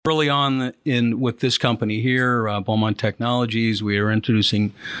Early on with this company here, Beaumont Technologies, we are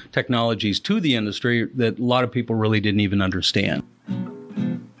introducing technologies to the industry that a lot of people really didn't even understand.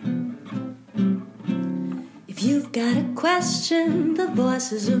 If you've got a question, the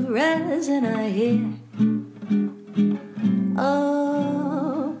voices of resin are here.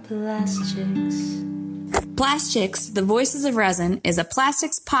 Oh, Plastics. Plastics, the Voices of Resin, is a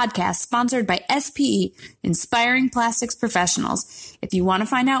plastics podcast sponsored by SPE, Inspiring Plastics Professionals. If you want to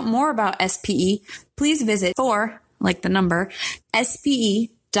find out more about SPE, please visit SPE.org.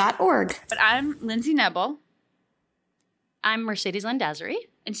 But I'm Lindsay Nebel. I'm Mercedes Landazuri.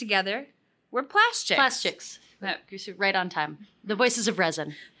 And together, we're Plastics. Plastics. Right on time. The Voices of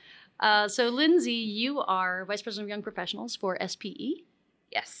Resin. So, Lindsay, you are Vice President of Young Professionals for SPE.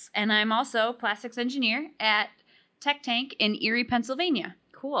 Yes, and I'm also plastics engineer at Tech Tank in Erie, Pennsylvania.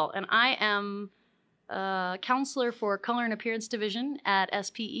 Cool. And I am counselor for Color and Appearance Division at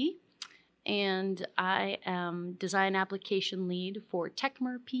SPE. And I am design application lead for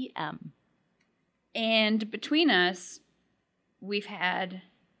Techmer PM. And between us, we've had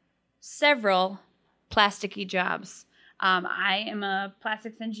several plasticky jobs. I am a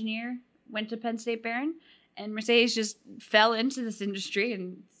plastics engineer, went to Penn State Barron, and Mercedes just fell into this industry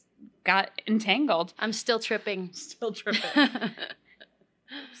and got entangled. I'm still tripping.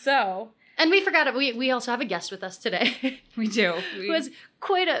 So, and we forgot it. We also have a guest with us today. We do. Who has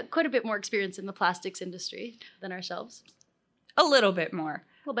quite a bit more experience in the plastics industry than ourselves. A little bit more.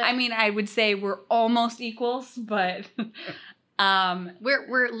 A little bit. I mean, I would say we're almost equals, but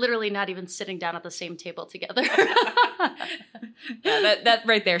we're literally not even sitting down at the same table together. Yeah, that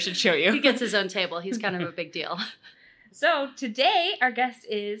right there should show you. He gets his own table. He's kind of a big deal. So today our guest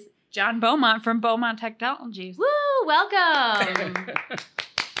is John Beaumont from Beaumont Technologies. Woo! Welcome.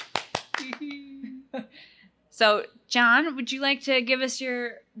 So, John, would you like to give us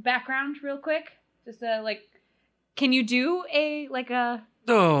your background real quick? Just can you do a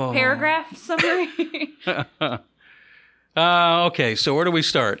paragraph summary? Okay, so where do we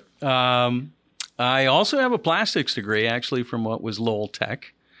start? I also have a plastics degree, actually, from what was Lowell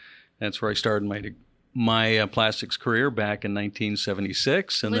Tech. That's where I started my plastics career back in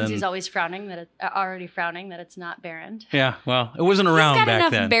 1976. And Lindsay's always already frowning that it's not Barron. Yeah, well, it wasn't around back then. He's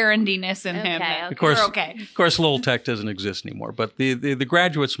got enough Barrondiness in him. Of course, Lowell Tech doesn't exist anymore. But the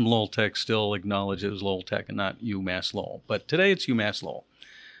graduates from Lowell Tech still acknowledge it was Lowell Tech and not UMass Lowell. But today it's UMass Lowell.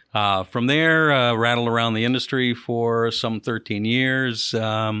 From there, rattled around the industry for some 13 years.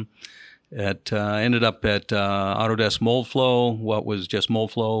 Ended up at Autodesk Moldflow, what was just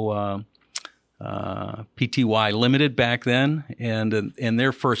Moldflow PTY Limited back then, and in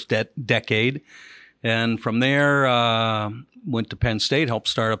their first decade. And from there, went to Penn State, helped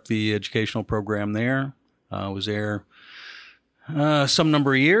start up the educational program there. Was there some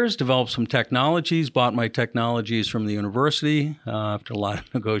number of years, developed some technologies, bought my technologies from the university after a lot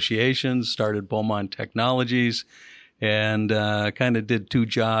of negotiations, started Beaumont Technologies, and kind of did two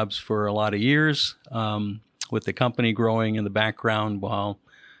jobs for a lot of years with the company growing in the background while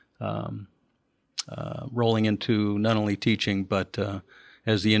rolling into not only teaching but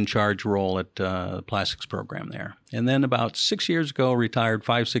as the in-charge role at the plastics program there. And then about 6 years ago, retired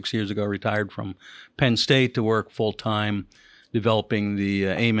from Penn State to work full-time developing the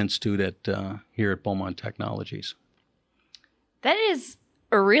AIM Institute here at Beaumont Technologies. That is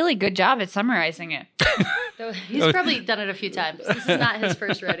a really good job at summarizing it. He's probably done it a few times. This is not his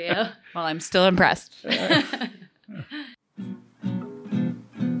first rodeo. Well, I'm still impressed.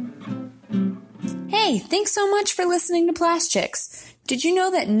 Hey, thanks so much for listening to Plastics. Did you know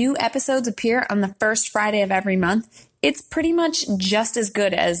that new episodes appear on the first Friday of every month? It's pretty much just as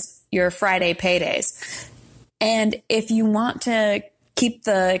good as your Friday paydays. And if you want to keep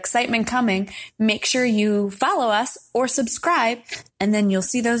the excitement coming, make sure you follow us or subscribe, and then you'll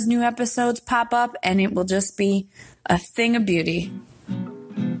see those new episodes pop up, and it will just be a thing of beauty.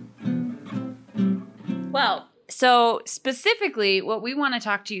 Well, so specifically what we want to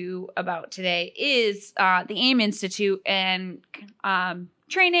talk to you about today is the AIM Institute and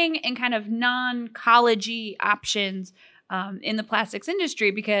training and kind of non-college-y options in the plastics industry,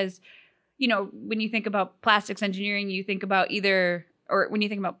 because when you think about plastics engineering, you think about when you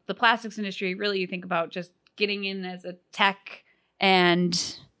think about the plastics industry, really you think about just getting in as a tech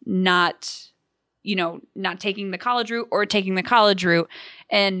and not taking the college route or taking the college route.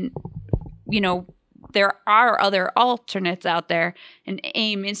 And, there are other alternates out there, and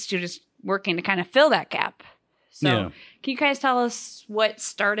AIM Institute is working to kind of fill that gap. So Can you guys tell us what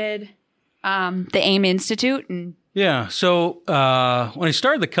started the AIM Institute? Yeah. So when I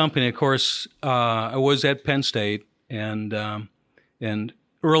started the company, of course, I was at Penn State, and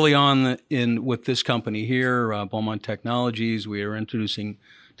early on with this company here, Beaumont Technologies, we are introducing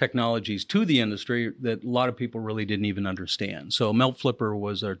technologies to the industry that a lot of people really didn't even understand. So Melt Flipper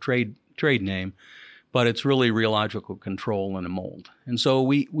was our trade name, but it's really rheological control in a mold. And so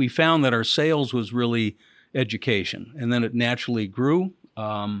we found that our sales was really education, and then it naturally grew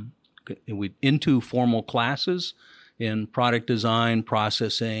into formal classes in product design,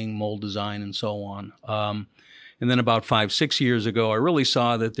 processing, mold design, and so on. And then about 5-6 years ago, I really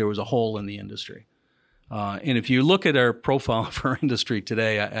saw that there was a hole in the industry. And if you look at our profile of our industry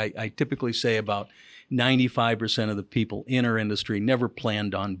today, I typically say about 95% of the people in our industry never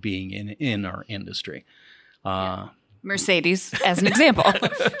planned on being in our industry. Mercedes, as an example.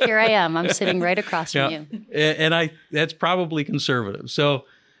 Here I am. I'm sitting right across from you. And that's probably conservative. So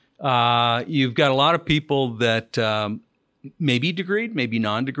you've got a lot of people that maybe degreed, maybe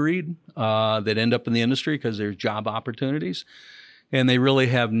non-degreed, that end up in the industry because there's job opportunities, and they really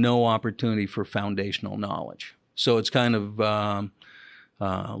have no opportunity for foundational knowledge. So it's kind of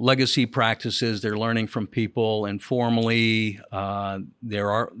legacy practices. They're learning from people informally.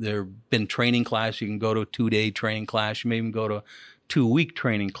 There have been training classes. You can go to a 2-day training class. You may even go to a 2-week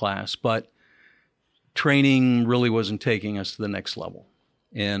training class. But training really wasn't taking us to the next level,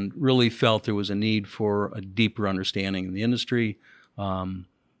 and really felt there was a need for a deeper understanding in the industry,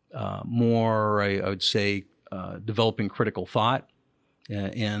 more, I would say, developing critical thought.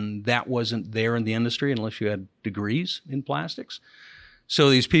 And that wasn't there in the industry unless you had degrees in plastics. So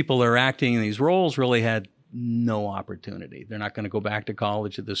these people that are acting in these roles really had no opportunity. They're not going to go back to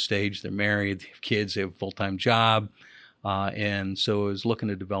college at this stage. They're married, they have kids, they have a full-time job. And so I was looking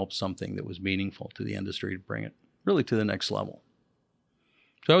to develop something that was meaningful to the industry to bring it really to the next level.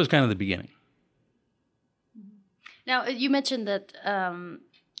 So that was kind of the beginning. Now, you mentioned that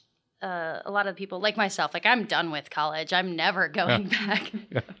a lot of people, like myself, like I'm done with college. I'm never going back.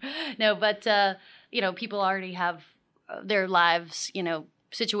 No, but, people already have their lives,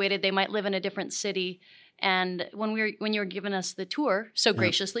 situated. They might live in a different city. And when you were giving us the tour so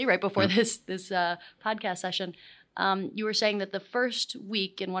graciously right before this podcast session, you were saying that the first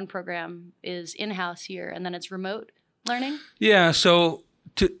week in one program is in-house here, and then it's remote learning? Yeah, so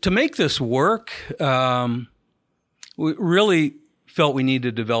to make this work, we really felt we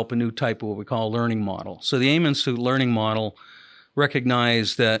needed to develop a new type of what we call a learning model. So the AIM Institute learning model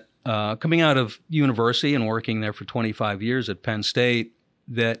recognized that coming out of university and working there for 25 years at Penn State,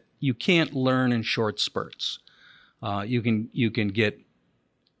 that you can't learn in short spurts. You can get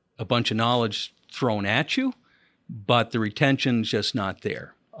a bunch of knowledge thrown at you, but the retention's just not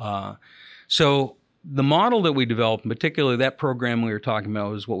there. So the model that we developed, particularly that program we were talking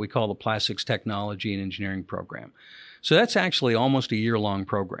about, was what we call the Plastics Technology and Engineering Program. So that's actually almost a year-long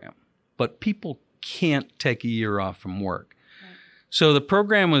program, but people can't take a year off from work. Right. So the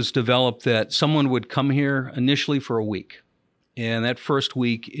program was developed that someone would come here initially for a week, and that first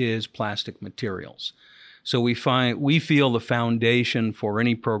week is plastic materials. So we feel the foundation for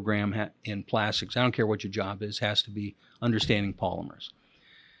any program in plastics, I don't care what your job is, has to be understanding polymers.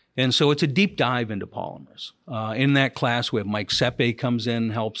 And so it's a deep dive into polymers. In that class, we have Mike Sepe comes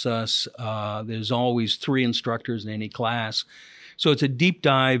in, helps us. There's always 3 instructors in any class. So it's a deep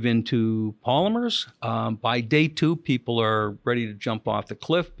dive into polymers. By day 2, people are ready to jump off the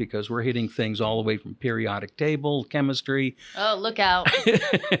cliff because we're hitting things all the way from periodic table, chemistry. Oh, look out.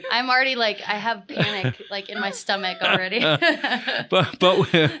 I'm already I have panic in my stomach already.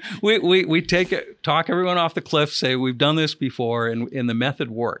 but we talk everyone off the cliff, say we've done this before, and the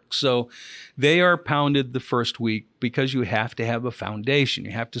method works. So they are pounded the first week because you have to have a foundation.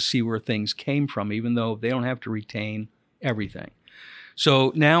 You have to see where things came from, even though they don't have to retain everything.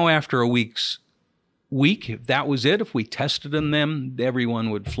 So now after a week, if that was it, if we tested on them, everyone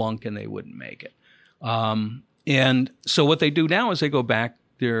would flunk and they wouldn't make it. And so what they do now is they go back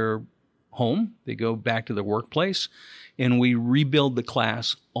their home, they go back to their workplace, and we rebuild the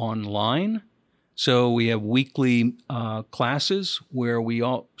class online. So we have weekly classes where we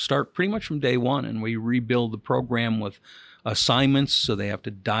all start pretty much from day one, and we rebuild the program with assignments. So they have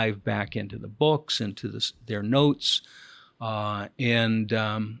to dive back into the books, into their notes. So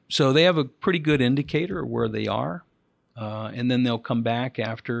they have a pretty good indicator of where they are. And then they'll come back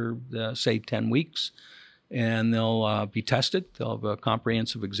after, say, 10 weeks, and they'll be tested. They'll have a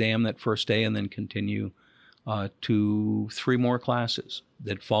comprehensive exam that first day and then continue to 3 more classes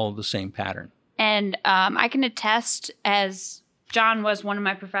that follow the same pattern. And I can attest, as John was one of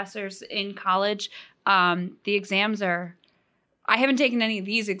my professors in college, the exams are I haven't taken any of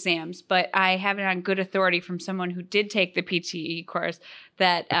these exams, but I have it on good authority from someone who did take the PTE course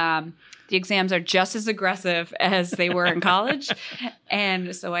that the exams are just as aggressive as they were in college.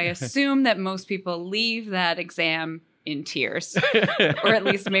 And so I assume that most people leave that exam in tears, or at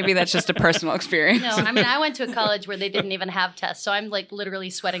least maybe that's just a personal experience. No, I mean, I went to a college where they didn't even have tests, so I'm like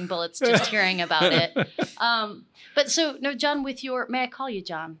literally sweating bullets just hearing about it. But so, no, John, with your, may I call you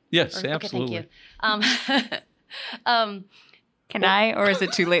John? Yes, Okay, absolutely. thank you. Can I, or is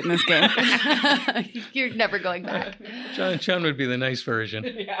it too late in this game? You're never going back. John would be the nice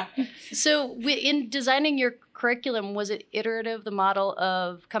version. So in designing your curriculum, was it iterative, the model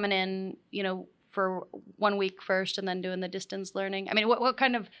of coming in, for 1 week first and then doing the distance learning? I mean, what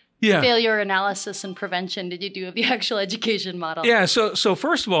kind of failure analysis and prevention did you do of the actual education model? Yeah, so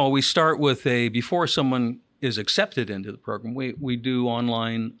first of all, we start with before someone is accepted into the program, we do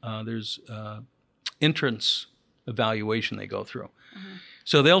online, there's entrance evaluation they go through. Mm-hmm.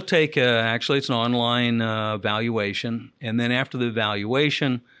 So they'll take, actually it's an online evaluation, and then after the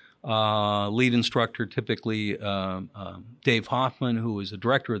evaluation, lead instructor, typically Dave Hoffman, who is the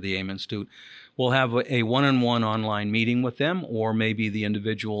director of the AIM Institute, will have a one-on-one online meeting with them, or maybe the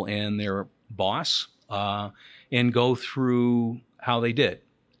individual and their boss, and go through how they did.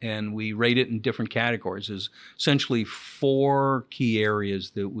 And we rate it in different categories. There's essentially 4 key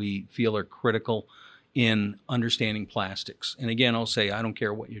areas that we feel are critical in understanding plastics. And again, I'll say, I don't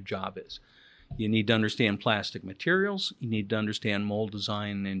care what your job is. You need to understand plastic materials. You need to understand mold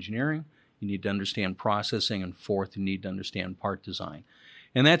design and engineering. You need to understand processing. And 4th, you need to understand part design.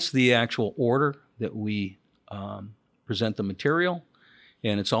 And that's the actual order that we present the material.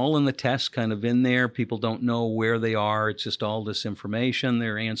 And it's all in the test, kind of in there. People don't know where they are. It's just all this information.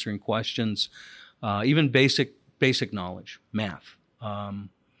 They're answering questions, even basic knowledge, math. Do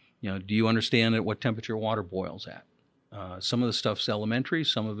you understand at what temperature water boils at? Some of the stuff's elementary.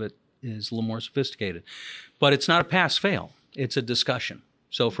 Some of it is a little more sophisticated. But it's not a pass-fail. It's a discussion.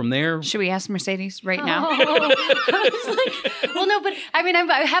 So from there... Should we ask Mercedes right now? I was like, well, no, but I mean,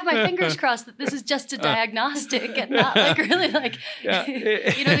 I have my fingers crossed that this is just a diagnostic and not like really like,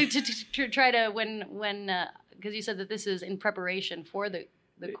 to try to when because you said that this is in preparation for the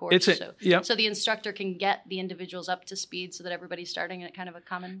course. So the instructor can get the individuals up to speed so that everybody's starting at kind of a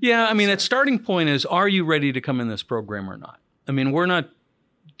common... Yeah, I mean, its starting point is, are you ready to come in this program or not? I mean, we're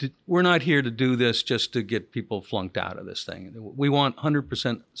not here to do this just to get people flunked out of this thing. We want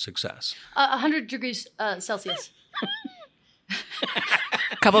 100% success. 100 degrees Celsius.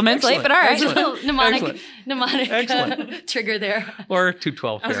 Couple minutes late, but all right. Mnemonic trigger there. Or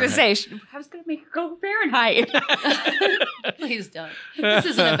 212 Fahrenheit. I was going to say, I was going to make it go Fahrenheit. Please don't. This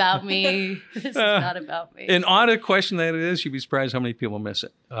isn't about me. This is not about me. An odd question that it is, you'd be surprised how many people miss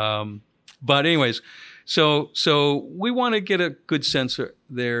it. But anyways, so we want to get a good sense of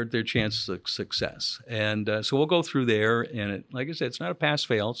their chances of success. And so we'll go through there. And like I said, it's not a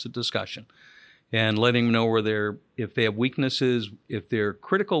pass-fail. It's a discussion. And letting them know if they have weaknesses, if they're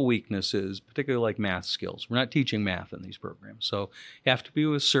critical weaknesses, particularly like math skills. We're not teaching math in these programs. So you have to be at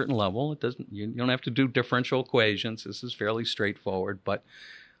a certain level. You don't have to do differential equations. This is fairly straightforward, but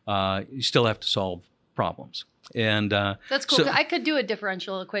you still have to solve problems. And that's cool. So, I could do a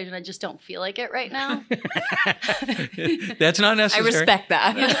differential equation. I just don't feel like it right now. That's not necessary. I respect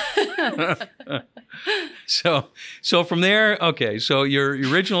that. So from there, okay. So your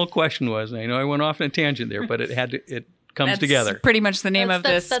original question was, and I know I went off on a tangent there, but it comes together. Pretty much the name of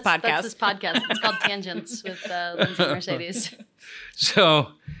this podcast. That's this podcast. It's called Tangents with Lindsay and Mercedes.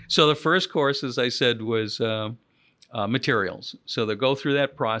 So the first course, as I said, was materials. So they go through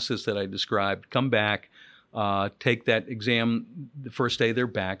that process that I described, come back, take that exam the first day they're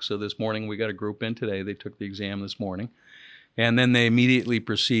back. So this morning we got a group in today. They took the exam this morning. And then they immediately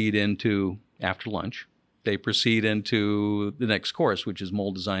proceed into, after lunch, they proceed into the next course, which is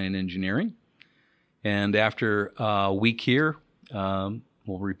mold design and engineering. And after a week here, we'll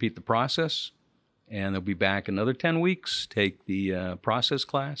repeat the process. And they'll be back another 10 weeks, take the process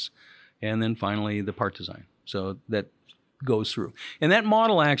class, and then finally the part design. So that goes through. And that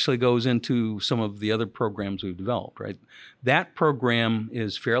model actually goes into some of the other programs we've developed, right? That program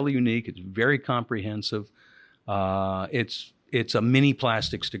is fairly unique. It's very comprehensive. It's a mini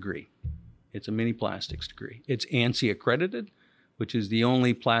plastics degree. It's ANSI accredited, which is the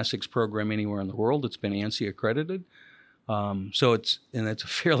only plastics program anywhere in the world that's been ANSI accredited. So it's a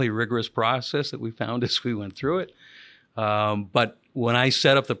fairly rigorous process that we found as we went through it. But when I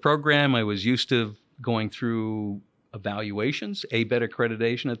set up the program, I was used to going through evaluations, ABET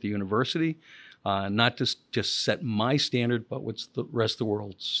accreditation at the university, not just set my standard, but what's the rest of the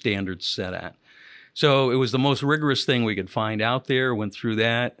world's standards set at. So it was the most rigorous thing we could find out there. Went through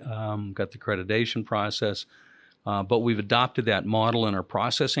that, got the accreditation process, but we've adopted that model in our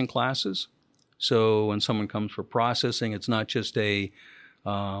processing classes. So when someone comes for processing, it's not just a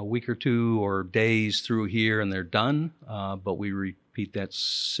week or two or days through here and they're done, but we repeat that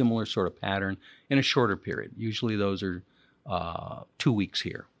similar sort of pattern in a shorter period. Usually those are 2 weeks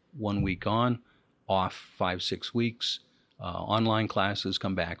here, 1 week on, off 5-6 weeks, online classes,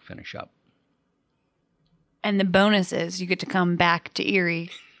 come back, finish up. And the bonus is you get to come back to Erie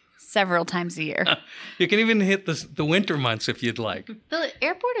several times a year. You can even hit the winter months if you'd like. The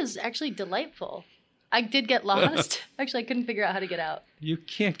airport is actually delightful. I did get lost. Actually, I couldn't figure out how to get out. You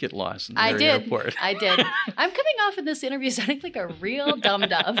can't get lost in the I did. airport. I did. I'm coming off of this interview sounding like a real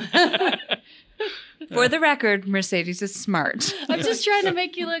dum-dum. For the record, Mercedes is smart. I'm just trying to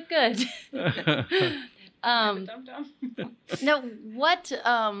make you look good. No,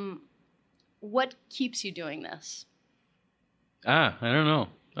 what keeps you doing this? I don't know.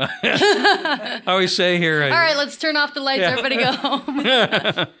 I always say here. All right, let's turn off the lights. Yeah. Everybody go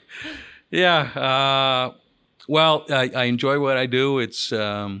home. Yeah. Well, I enjoy what I do. It's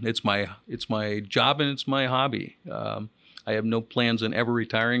my job and it's my hobby. I have no plans on ever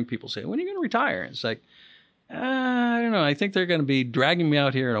retiring. People say, "When are you going to retire?" It's like, I don't know. I think they're going to be dragging me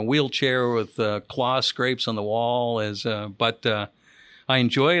out here in a wheelchair with claw scrapes on the wall. But I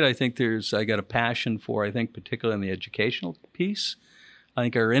enjoy it. I think I got a passion for, I think, particularly in the educational piece. I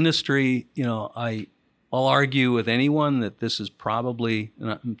think our industry, I'll argue with anyone that this is probably,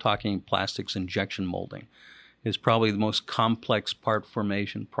 and I'm talking plastics injection molding, is probably the most complex part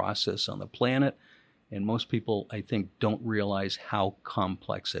formation process on the planet. And most people, I think, don't realize how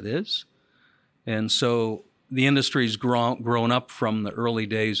complex it is. And so the industry's grown up from the early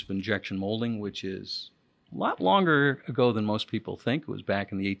days of injection molding, which is a lot longer ago than most people think. It was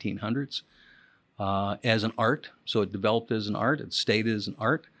back in the 1800s as an art. So it developed as an art. It stayed as an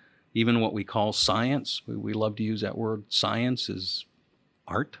art. Even what we call science, we love to use that word, science is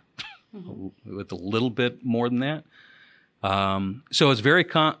art, with a little bit more than that. So it's very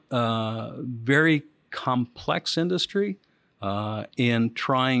complex industry in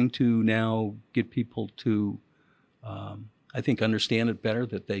trying to now get people to, I think, understand it better,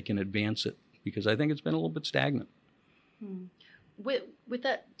 that they can advance it, because I think it's been a little bit stagnant. With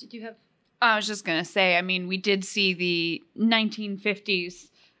that, did you have... I was just going to say, I mean, we did see the 1950s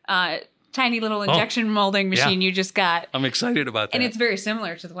tiny little injection molding machine you just got. I'm excited about that. And it's very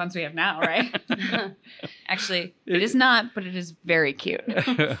similar to the ones we have now, right? Actually, it is not, but it is very cute.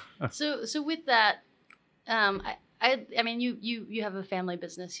 So with that, I mean, you have a family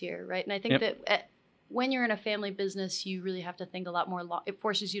business here, right? And I think that when you're in a family business, you really have to think a lot more. It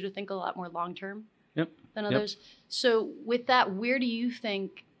forces you to think a lot more long term than others. So with that, where do you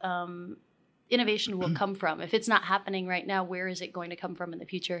think innovation will come from? If it's not happening right now, where is it going to come from in the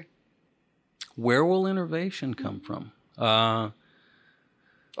future? Where will innovation come from? Or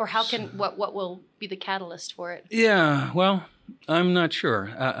what will be the catalyst for it? Yeah, well, I'm not sure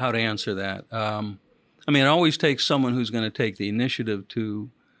how to answer that. I mean, it always takes someone who's going to take the initiative to,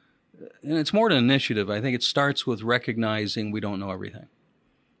 and it's more than initiative. I think it starts with recognizing we don't know everything.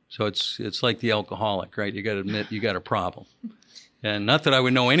 So it's like the alcoholic, right? You got to admit you got a problem. And not that I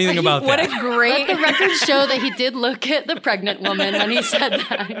would know anything about what that. What a great... Let the record show that he did look at the pregnant woman when he said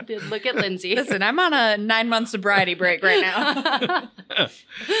that. He did look at Lindsay. Listen, I'm on a 9-month sobriety break right now.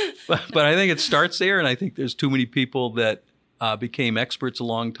 But I think it starts there, and I think there's too many people that became experts a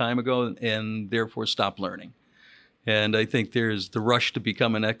long time ago and therefore stopped learning. And I think there's the rush to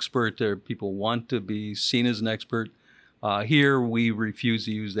become an expert. People want to be seen as an expert. Here, we refuse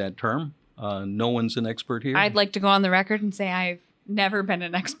to use that term. No one's an expert here. I'd like to go on the record and say I've never been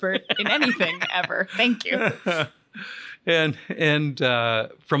an expert in anything ever. Thank you. And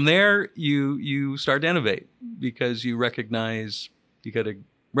from there, you start to innovate, because you got to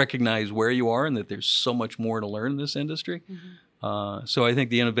recognize where you are and that there's so much more to learn in this industry. So I think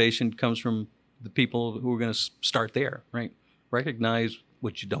the innovation comes from the people who are going to start there, right? Recognize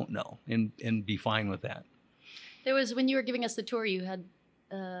what you don't know and be fine with that. There was, when you were giving us the tour, you had,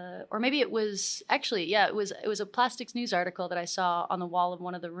 or maybe it was actually, it was a plastics news article that I saw on the wall of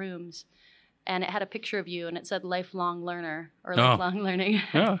one of the rooms, and it had a picture of you, and it said lifelong learner or lifelong learning.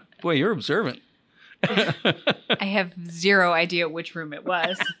 Yeah, boy, you're observant. I have zero idea which room it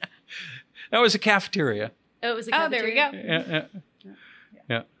was. That was a cafeteria. Oh, it was a cafeteria? Oh, there we go.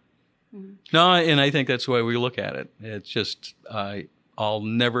 Yeah. Mm-hmm. No, and I think that's the way we look at it. It's just, I'll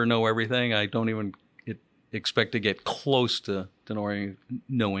never know everything. I don't even expect to get close to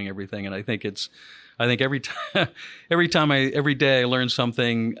knowing everything. And I think I think every day I learn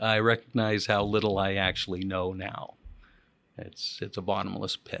something, I recognize how little I actually know now. It's a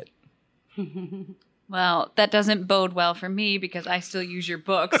bottomless pit. Well, that doesn't bode well for me because I still use your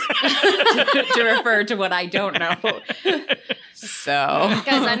books to refer to what I don't know. So,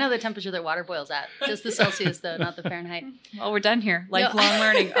 Guys, I know the temperature that water boils at. Just the Celsius, though, not the Fahrenheit. well, we're done here. Lifelong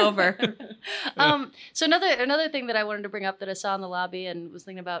learning over. So another thing that I wanted to bring up that I saw in the lobby and was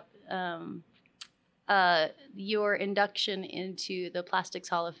thinking about your induction into the Plastics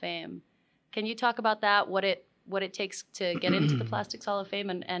Hall of Fame. Can you talk about that? What it takes to get into the Plastics Hall of Fame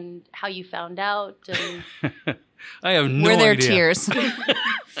and how you found out? And... I have no idea. Were there tears?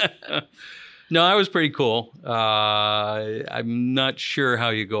 No, that was pretty cool. I'm not sure how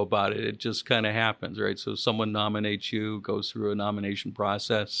you go about it. It just kind of happens, right? So someone nominates you, goes through a nomination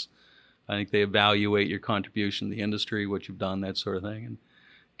process. I think they evaluate your contribution to the industry, what you've done, that sort of thing, and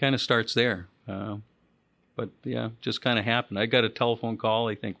kind of starts there. But yeah, just kind of happened. I got a telephone call,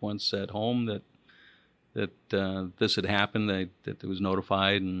 I think, once at home that this had happened, that it was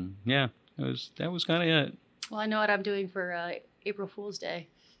notified, and yeah, that was kind of it. Well, I know what I'm doing for April Fool's Day.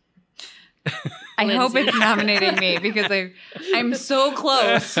 I hope it's nominating me because I'm so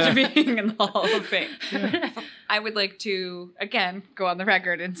close to being in the Hall of Fame. I would like to, again, go on the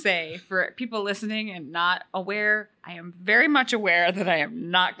record and say, for people listening and not aware, I am very much aware that I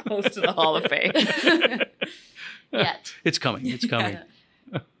am not close to the Hall of Fame. Yet. It's coming. It's coming.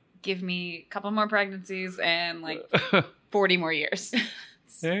 Give me a couple more pregnancies and like 40 more years.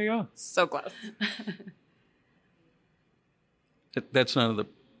 There you go. So close. That's none of the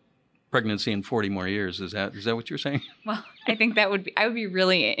pregnancy in 40 more years. Is that what you're saying? Well, I think I would be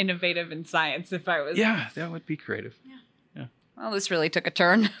really innovative in science if I was. Yeah, that would be creative. Yeah. Well, this really took a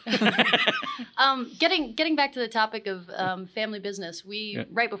turn. Getting back to the topic of family business,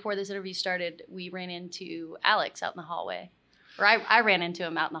 right before this interview started, we ran into Alex out in the hallway. Or I ran into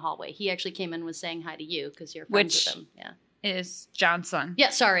him out in the hallway. He actually came in and was saying hi to you because you're friends with him. Yeah. Is John's son.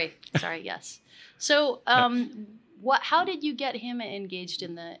 Yeah, sorry, yes. So, how did you get him engaged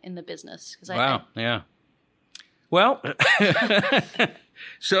in the business? Yeah. Well,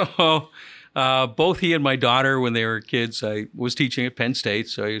 so both he and my daughter, when they were kids, I was teaching at Penn State,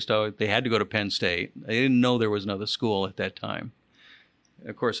 so they had to go to Penn State. I didn't know there was another school at that time.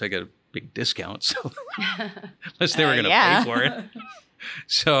 Of course, I got a big discount, so unless they were going to pay for it.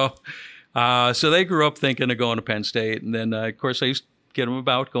 So they grew up thinking of going to Penn State, and then of course I used to get them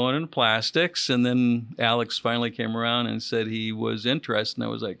about going into plastics, and then Alex finally came around and said he was interested, and I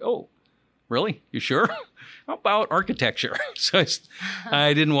was like, oh, really? You sure? How about architecture? So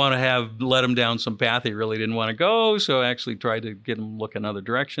I didn't want to let him down some path he really didn't want to go, so I actually tried to get him looking other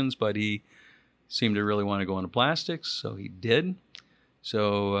directions, but he seemed to really want to go into plastics, so he did.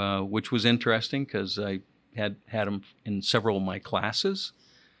 So, which was interesting because I had him in several of my classes.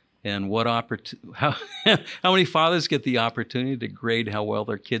 And how many fathers get the opportunity to grade how well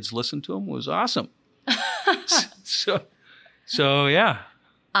their kids listen to them was awesome. So yeah.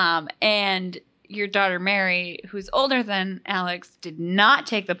 And your daughter Mary, who's older than Alex, did not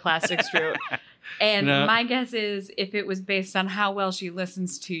take the plastics route. And my guess is, if it was based on how well she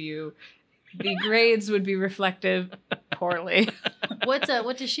listens to you, the grades would be reflective poorly. What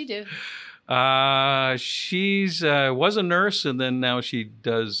does she do? She's was a nurse, and then now she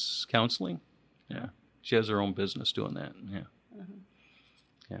does counseling. Yeah, she has her own business doing that. Yeah,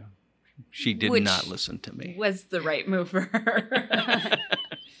 yeah. She did not listen to me. Was the right move for her.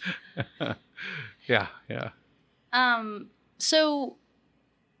 Yeah. So,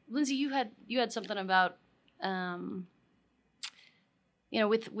 Lindsay, you had something about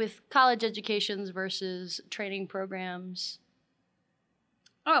with college educations versus training programs.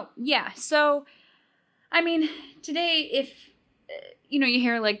 Oh, yeah. So, I mean, today, if, you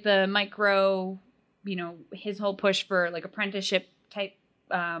hear like the micro, his whole push for like apprenticeship type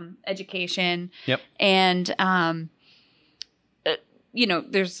education. Yep. And,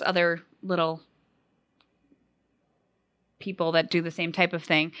 there's other little people that do the same type of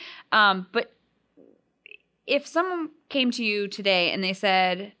thing. But if someone came to you today and they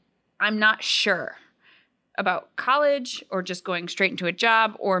said, I'm not sure about college or just going straight into a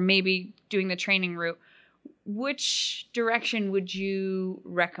job or maybe doing the training route, which direction would you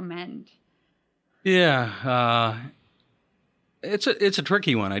recommend? Yeah, it's a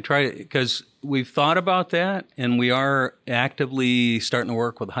tricky one. I try because we've thought about that, and we are actively starting to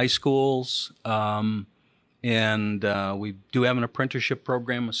work with high schools, and we do have an apprenticeship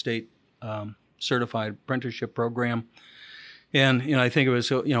program, a state certified apprenticeship program. And I think it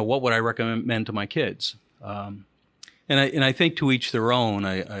was what would I recommend to my kids? And I think to each their own.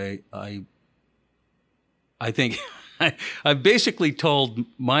 I I think I've basically told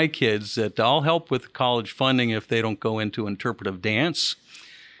my kids that I'll help with college funding if they don't go into interpretive dance.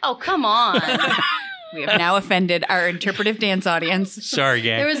 Oh, come on. We have now offended our interpretive dance audience. Sorry,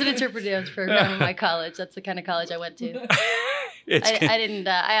 gang. There was an interpretive dance program in my college. That's the kind of college I went to. I didn't.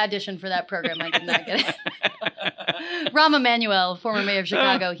 I auditioned for that program. I did not get it. Rahm Emanuel, former mayor of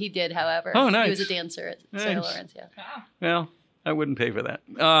Chicago, he did, however. Oh, nice. He was a dancer at St. Lawrence, yeah. Well, I wouldn't pay for that.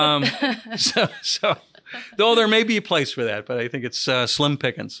 So though there may be a place for that, but I think it's slim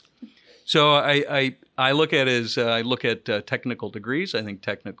pickings. So I look at it as I look at technical degrees. I think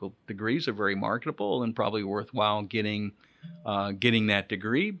technical degrees are very marketable and probably worthwhile getting that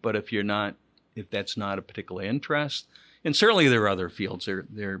degree. But if that's not a particular interest, and certainly there are other fields, there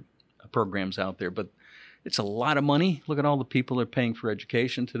are programs out there, but it's a lot of money. Look at all the people that are paying for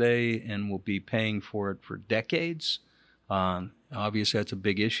education today and will be paying for it for decades. Obviously, that's a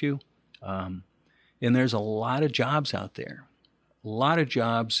big issue. And there's a lot of jobs out there, a lot of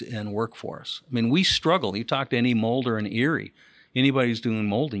jobs in workforce. I mean, we struggle. You talk to any molder in Erie, anybody who's doing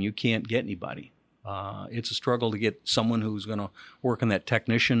molding, you can't get anybody. It's a struggle to get someone who's going to work in that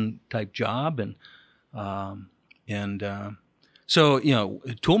technician type job. So,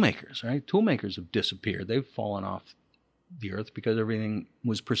 tool makers, right? Tool makers have disappeared. They've fallen off the earth because everything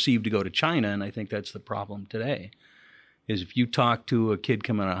was perceived to go to China. And I think that's the problem today. Is if you talk to a kid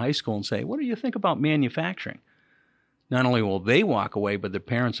coming out of high school and say, what do you think about manufacturing? Not only will they walk away, but their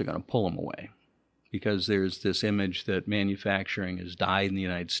parents are going to pull them away because there's this image that manufacturing has died in the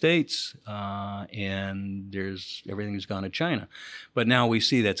United States and everything's gone to China. But now we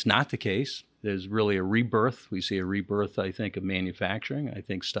see that's not the case. There's really a rebirth. We see a rebirth, I think, of manufacturing. I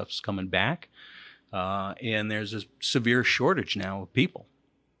think stuff's coming back. And there's a severe shortage now of people.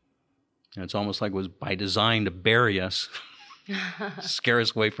 And it's almost like it was by design to bury us, scare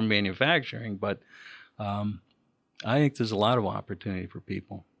us away from manufacturing. But I think there's a lot of opportunity for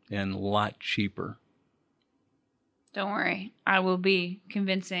people and a lot cheaper. Don't worry. I will be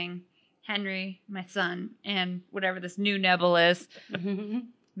convincing Henry, my son, and whatever this new Neville is,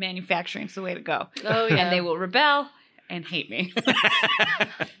 manufacturing's the way to go. Oh, yeah. And they will rebel and hate me.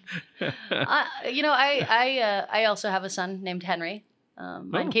 I also have a son named Henry.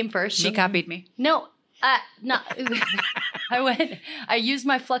 Mine came first. She copied me. No. I used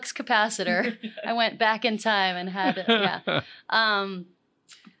my flux capacitor. I went back in time and had,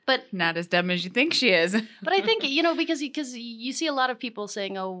 but not as dumb as you think she is. But I think, because you see a lot of people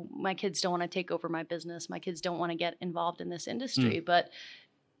saying, oh, my kids don't want to take over my business. My kids don't want to get involved in this industry. But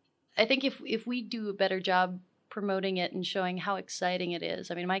I think if we do a better job promoting it and showing how exciting it is.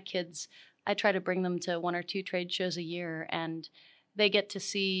 I mean, my kids, I try to bring them to 1 or 2 trade shows a year, and they get to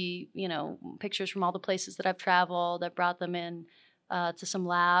see, pictures from all the places that I've traveled. I brought them in to some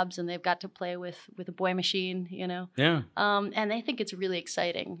labs, and they've got to play with a boy machine, Yeah. And they think it's really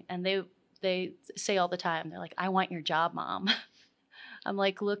exciting. And they say all the time, they're like, I want your job, Mom. I'm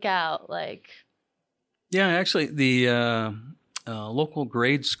like, look out. Yeah, actually, the local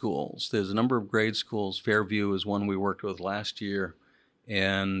grade schools, there's a number of grade schools. Fairview is one we worked with last year.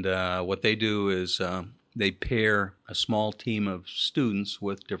 And what they do is they pair a small team of students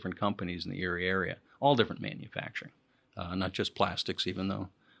with different companies in the Erie area, all different manufacturing, not just plastics, even though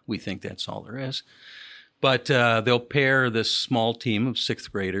we think that's all there is. But they'll pair this small team of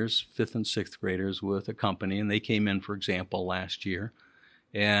 6th graders, 5th and 6th graders, with a company. And they came in, for example, last year.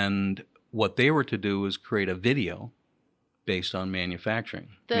 And what they were to do was create a video based on manufacturing.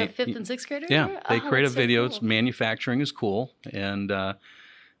 The 5th and 6th graders? Yeah, they create a video. So It's manufacturing is cool. And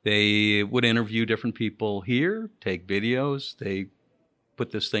they would interview different people here, take videos. They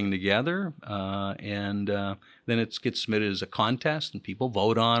put this thing together, and then it gets submitted as a contest, and people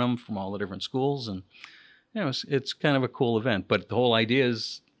vote on them from all the different schools. And it's kind of a cool event. But the whole idea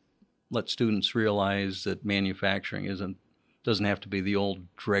is let students realize that manufacturing doesn't have to be the old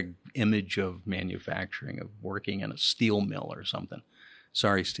dreg image of manufacturing, of working in a steel mill or something.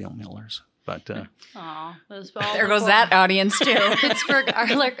 Sorry, steel millers. But there goes that audience too. Pittsburgh,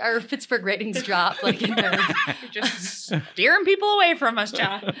 our Pittsburgh ratings drop. You're just steering people away from us,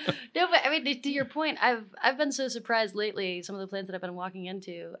 John. No, but I mean, to your point, I've been so surprised lately. Some of the plants that I've been walking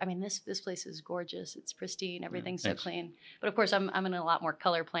into. I mean, this place is gorgeous. It's pristine. Everything's so clean. But of course, I'm in a lot more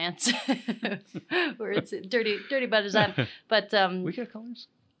color plants where it's dirty by design. But we get colors.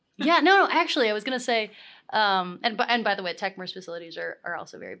 Yeah, no. Actually, I was gonna say, and by the way, Techmer's facilities are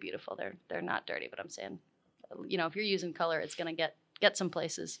also very beautiful. They're not dirty, but I'm saying, if you're using color, it's gonna get some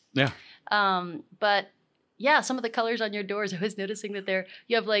places. Yeah. But yeah, some of the colors on your doors, I was noticing that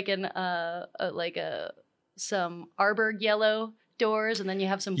you have some Arborg yellow doors, and then you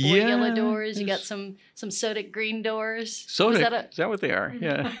have some boy yellow Yeah, doors. You got there's- some Sodic green doors. Sodic. Is that what they are?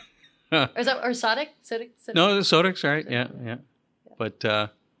 Yeah. or Sodic? Sodic? No, the Sodic's right. Yeah. But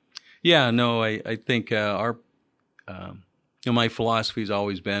I think our my philosophy has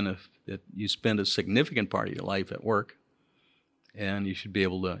always been that you spend a significant part of your life at work, and you should be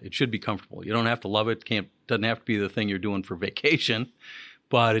able to. It should be comfortable. You don't have to love it. Doesn't have to be the thing you're doing for vacation,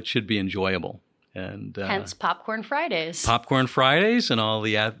 but it should be enjoyable. And Hence Popcorn Fridays. Popcorn Fridays and all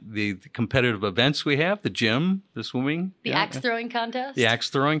the competitive events we have, the gym, the swimming. The axe throwing contest. The axe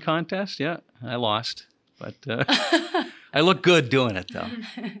throwing contest, yeah. I lost, but I look good doing it, though.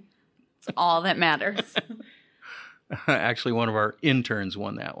 It's all that matters. Actually, one of our interns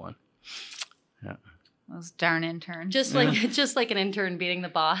won that one. Yeah. Those darn interns. just like an intern beating the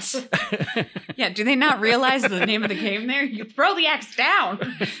boss. Yeah, do they not realize the name of the game there? You throw the axe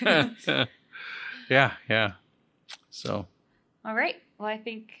down. Yeah. So. All right. Well, I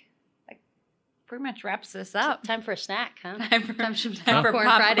think that pretty much wraps this up. Time for a snack, huh? Time for Popcorn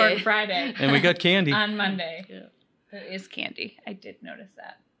Friday. Friday. And we got candy. On Monday. Yeah. There is candy. I did notice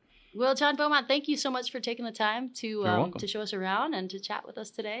that. Well, John Beaumont, thank you so much for taking the time You're welcome. to show us around and to chat with us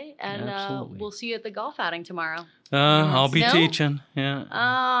today. And Absolutely. we'll see you at the golf outing tomorrow. I'll be No? teaching. Yeah.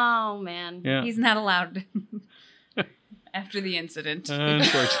 Oh, man. Yeah. He's not allowed after the incident.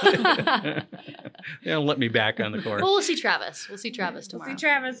 Unfortunately. They don't let me back on the course. Well, we'll see Travis. We'll see Travis tomorrow. We'll see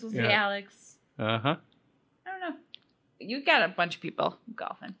Travis. We'll see Yeah. Alex. Uh-huh. I don't know. You got a bunch of people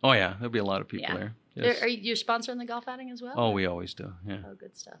golfing. Oh, yeah. There'll be a lot of people Yeah. there. Are you're sponsoring the golf outing as well? Oh, we always do. Yeah. Oh,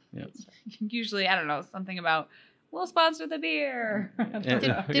 good stuff. Yeah. Good stuff. Usually, I don't know, something about, we'll sponsor the beer. Did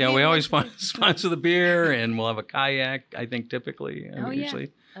Yeah, you we always mention- sponsor the beer, and we'll have a kayak, I think, typically. Oh, yeah.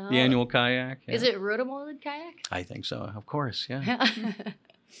 Usually. The annual kayak. Yeah. Is it rotomolded kayak? I think so. Of course, yeah.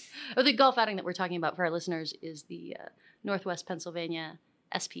 Oh, the golf outing that we're talking about for our listeners is the Northwest Pennsylvania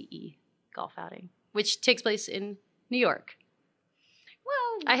SPE golf outing, which takes place in New York.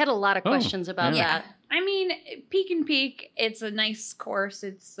 Well, I had a lot of questions about yeah. that. I mean, Peak and Peak, it's a nice course.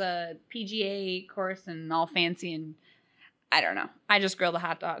 It's a PGA course and all fancy, and I don't know. I just grill the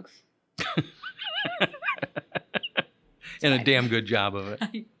hot dogs. And a damn good job of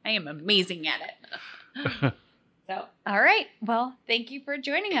it. I am amazing at it. So, all right. Well, thank you for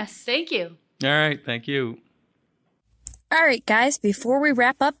joining us. Thank you. All right. Thank you. All right, guys, before we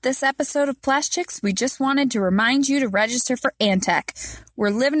wrap up this episode of Plastics, we just wanted to remind you to register for Antec. We're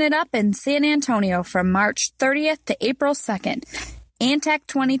living it up in San Antonio from March 30th to April 2nd. Antec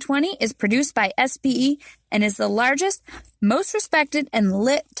 2020 is produced by SPE and is the largest, most respected, and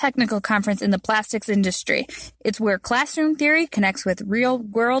lit technical conference in the plastics industry. It's where classroom theory connects with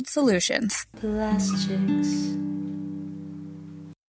real-world solutions. Plastics.